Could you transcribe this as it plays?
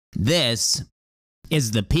This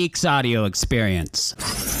is the Peaks Audio Experience.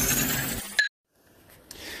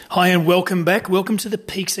 Hi and welcome back. Welcome to the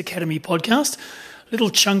Peaks Academy podcast. Little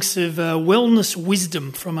chunks of wellness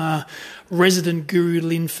wisdom from our resident guru,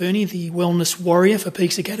 Lynn Fernie, the wellness warrior for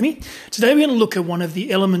Peaks Academy. Today we're going to look at one of the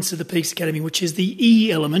elements of the Peaks Academy, which is the E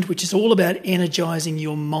element, which is all about energising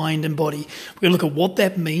your mind and body. We're going to look at what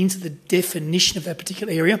that means, the definition of that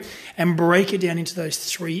particular area, and break it down into those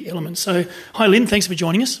three elements. So, hi Lynn, thanks for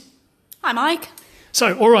joining us. Hi Mike.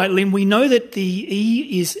 So, all right, Lynn, we know that the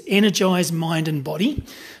E is energise mind and body.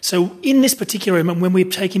 So in this particular area, when we're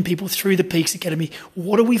taking people through the Peaks Academy,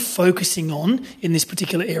 what are we focusing on in this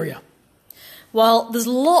particular area? Well, there's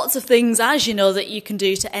lots of things, as you know, that you can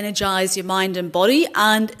do to energise your mind and body,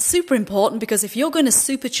 and super important because if you're going to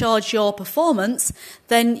supercharge your performance,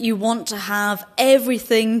 then you want to have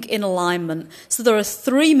everything in alignment. So there are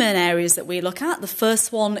three main areas that we look at. The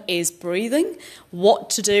first one is breathing, what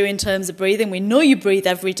to do in terms of breathing. We know you breathe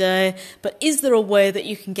every day, but is there a way that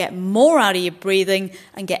you can get more out of your breathing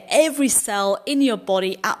and get every cell in your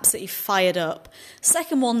body absolutely fired up?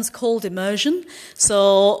 Second one's cold immersion.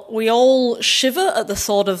 So we all shiver at the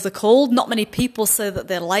thought of the cold. Not many people say that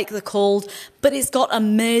they like the cold, but it's got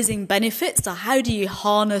amazing benefits. So how do you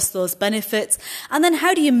harness those benefits? And then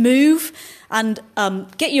how do you move and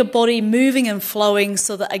get your body moving and flowing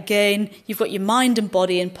so that, again, you've got your mind and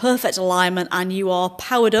body in perfect alignment and you are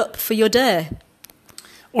powered up for your day?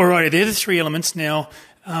 All right, they're the three elements now.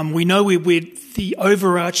 We know we're the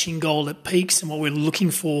overarching goal at Peaks and what we're looking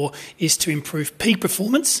for is to improve peak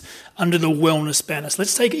performance under the wellness banner. So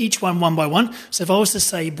let's take each one by one. So if I was to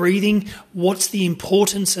say breathing, what's the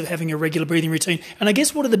importance of having a regular breathing routine? And I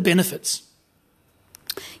guess what are the benefits?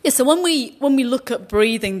 Yeah, so when we look at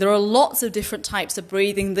breathing, there are lots of different types of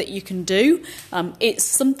breathing that you can do. It's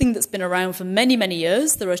something that's been around for many, many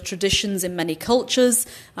years. There are traditions in many cultures.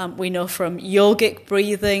 We know from yogic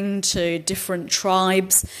breathing to different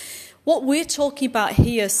tribes. What we're talking about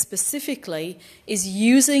here specifically is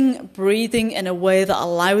using breathing in a way that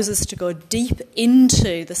allows us to go deep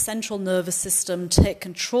into the central nervous system, take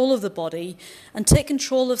control of the body, and take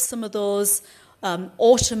control of some of those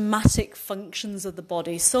automatic functions of the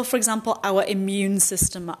body. So, for example, our immune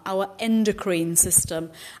system, our endocrine system,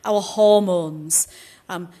 our hormones,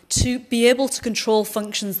 to be able to control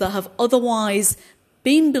functions that have otherwise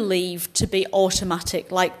been believed to be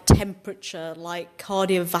automatic, like temperature, like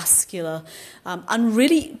cardiovascular, and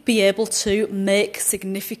really be able to make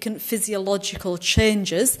significant physiological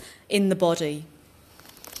changes in the body.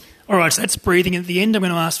 All right, so that's breathing. At the end, I'm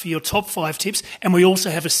going to ask for your top 5 tips, and we also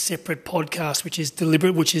have a separate podcast, which is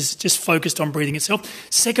deliberate, which is just focused on breathing itself.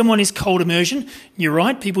 Second one is cold immersion. You're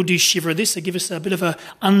right, people do shiver at this, so give us a bit of an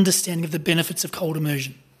understanding of the benefits of cold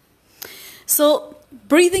immersion. So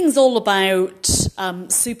breathing's all about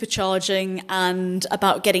supercharging and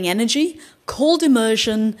about getting energy. Cold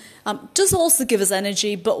immersion does also give us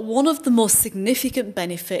energy, but one of the most significant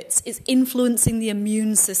benefits is influencing the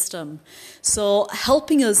immune system. So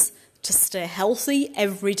helping us to stay healthy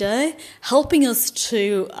every day, helping us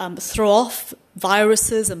to throw off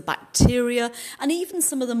viruses and bacteria, and even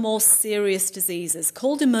some of the more serious diseases.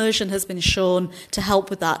 Cold immersion has been shown to help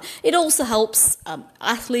with that. It also helps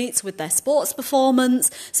athletes with their sports performance.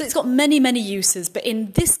 So it's got many, many uses. But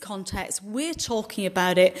in this context, we're talking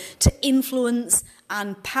about it to influence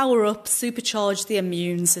and power up, supercharge the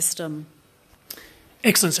immune system.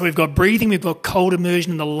 Excellent. So we've got breathing, we've got cold immersion,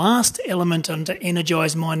 and the last element under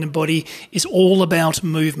energise mind and body is all about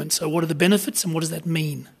movement. So what are the benefits and what does that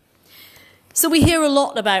mean? So we hear a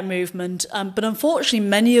lot about movement, but unfortunately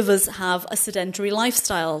many of us have a sedentary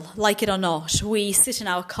lifestyle, like it or not. We sit in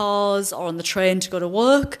our cars or on the train to go to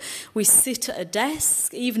work. We sit at a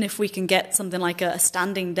desk, even if we can get something like a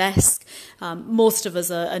standing desk. Most of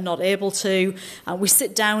us are not able to. We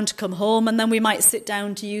sit down to come home, and then we might sit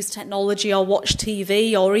down to use technology or watch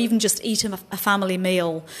TV or even just eat a family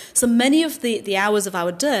meal. So many of the hours of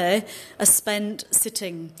our day are spent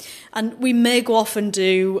sitting. And we may go off and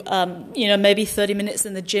do, maybe 30 minutes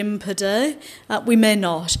in the gym per day. We may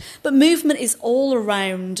not. But movement is all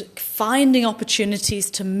around finding opportunities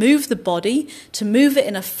to move the body, to move it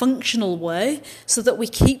in a functional way so that we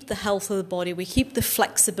keep the health of the body, we keep the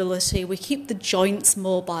flexibility, we keep the joints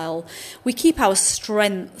mobile, we keep our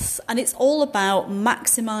strength. And it's all about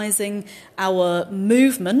maximising our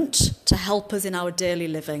movement to help us in our daily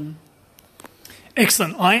living.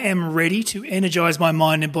 Excellent. I am ready to energise my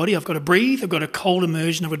mind and body. I've got to breathe, I've got a cold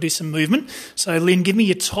immersion, I've got to do some movement. So, Lynn, give me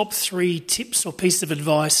your top 3 tips or pieces of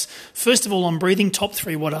advice. First of all, on breathing, top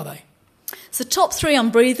 3, what are they? So top 3 on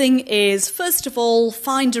breathing is, first of all,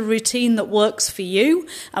 find a routine that works for you.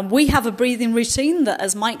 And we have a breathing routine that,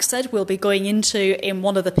 as Mike said, we'll be going into in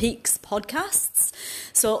one of the Peaks podcasts.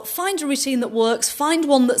 So find a routine that works, find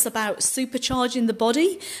one that's about supercharging the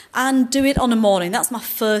body, and do it on a morning. That's my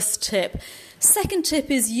first tip. Second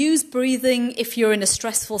tip is use breathing if you're in a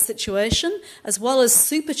stressful situation. As well as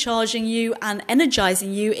supercharging you and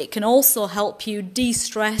energizing you, it can also help you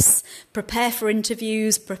de-stress, prepare for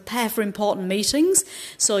interviews, prepare for important meetings.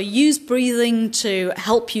 So use breathing to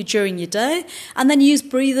help you during your day, and then use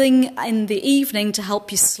breathing in the evening to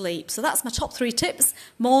help you sleep. So that's my top 3 tips: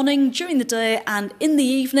 morning, during the day, and in the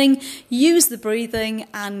evening. Use the breathing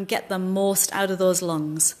and get the most out of those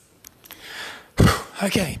lungs.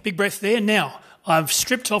 Okay, big breath there. Now, I've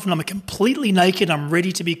stripped off and I'm completely naked. I'm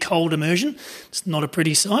ready to be cold immersion. It's not a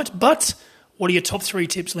pretty sight, but what are your top 3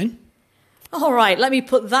 tips, Lynn? All right, let me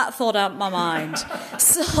put that thought out of my mind.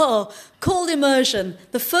 So, cold immersion.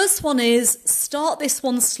 The first one is start this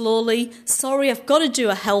one slowly. Sorry, I've got to do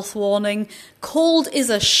a health warning. Cold is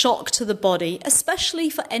a shock to the body, especially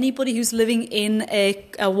for anybody who's living in a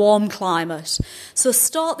warm climate. So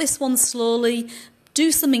start this one slowly.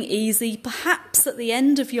 Do something easy. Perhaps at the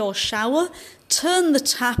end of your shower, turn the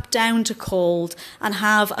tap down to cold and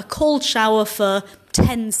have a cold shower for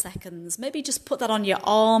 10 seconds. Maybe just put that on your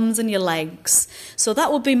arms and your legs. So that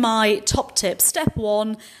would be my top tip. Step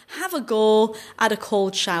 1, have a go at a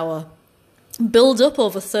cold shower. Build up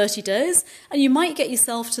over 30 days, and you might get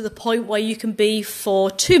yourself to the point where you can be for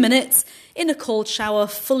 2 minutes in a cold shower,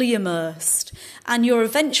 fully immersed. And your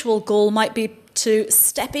eventual goal might be to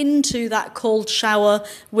step into that cold shower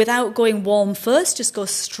without going warm first, just go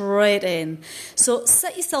straight in. So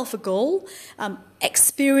set yourself a goal,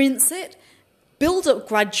 experience it, build up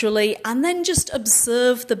gradually, and then just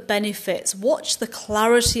observe the benefits. Watch the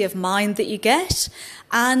clarity of mind that you get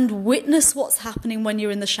and witness what's happening when you're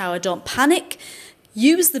in the shower. Don't panic.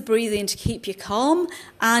 Use the breathing to keep you calm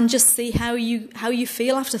and just see how you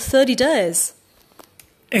feel after 30 days.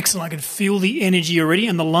 Excellent. I can feel the energy already.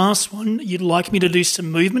 And the last one, you'd like me to do some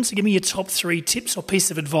movement. So give me your top 3 tips or piece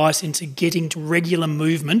of advice into getting to regular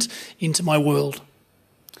movement into my world.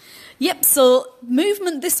 Yep, so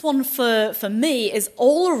movement, this one for me, is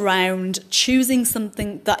all around choosing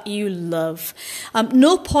something that you love.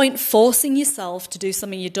 No point forcing yourself to do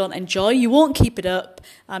something you don't enjoy. You won't keep it up.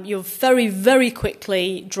 You'll very, very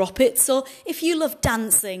quickly drop it. So if you love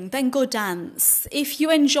dancing, then go dance. If you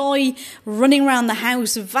enjoy running around the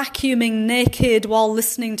house, vacuuming naked while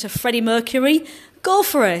listening to Freddie Mercury, go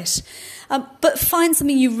for it. But find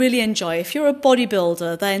something you really enjoy. If you're a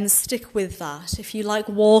bodybuilder, then stick with that. If you like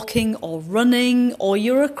walking or running, or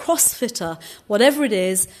you're a CrossFitter, whatever it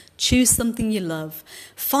is, choose something you love.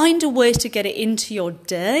 Find a way to get it into your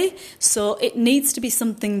day. So it needs to be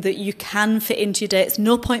something that you can fit into your day. It's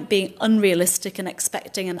no point being unrealistic and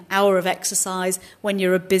expecting an hour of exercise when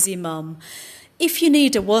you're a busy mum. If you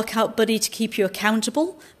need a workout buddy to keep you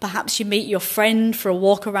accountable, perhaps you meet your friend for a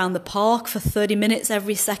walk around the park for 30 minutes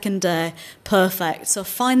every second day. Perfect. So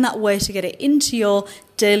find that way to get it into your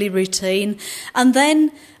daily routine, and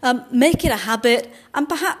then make it a habit, and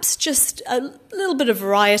perhaps just a little bit of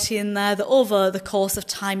variety in there, that over the course of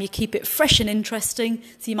time you keep it fresh and interesting.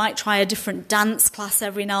 So you might try a different dance class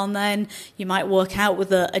every now and then, you might work out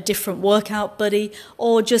with a different workout buddy,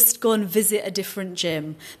 or just go and visit a different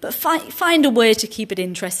gym. But find a way to keep it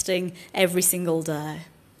interesting every single day.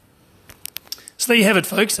 So there you have it,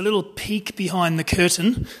 folks, a little peek behind the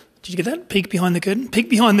curtain. Did you get that? Peek behind the curtain? Peek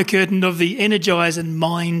behind the curtain of the Energise and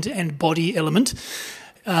mind and body element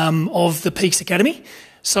of the Peaks Academy.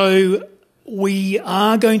 So we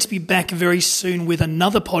are going to be back very soon with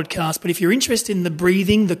another podcast, but if you're interested in the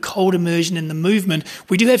breathing, the cold immersion and the movement,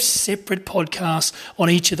 we do have separate podcasts on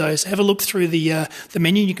each of those. Have a look through the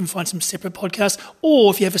menu. You can find some separate podcasts,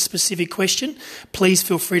 or if you have a specific question, please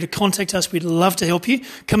feel free to contact us. We'd love to help you.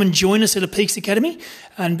 Come and join us at a Peaks Academy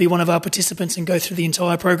and be one of our participants and go through the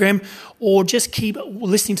entire program, or just keep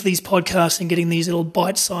listening to these podcasts and getting these little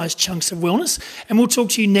bite-sized chunks of wellness. And we'll talk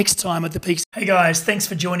to you next time at the Peaks. Hey guys, thanks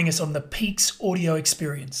for joining us on the Peaks audio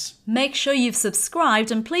experience. Make sure you've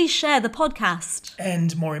subscribed and please share the podcast.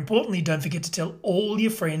 And more importantly, don't forget to tell all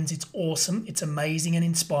your friends it's awesome, it's amazing and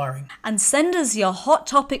inspiring. And send us your hot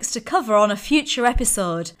topics to cover on a future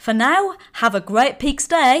episode. For now, have a great Peaks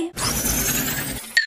day.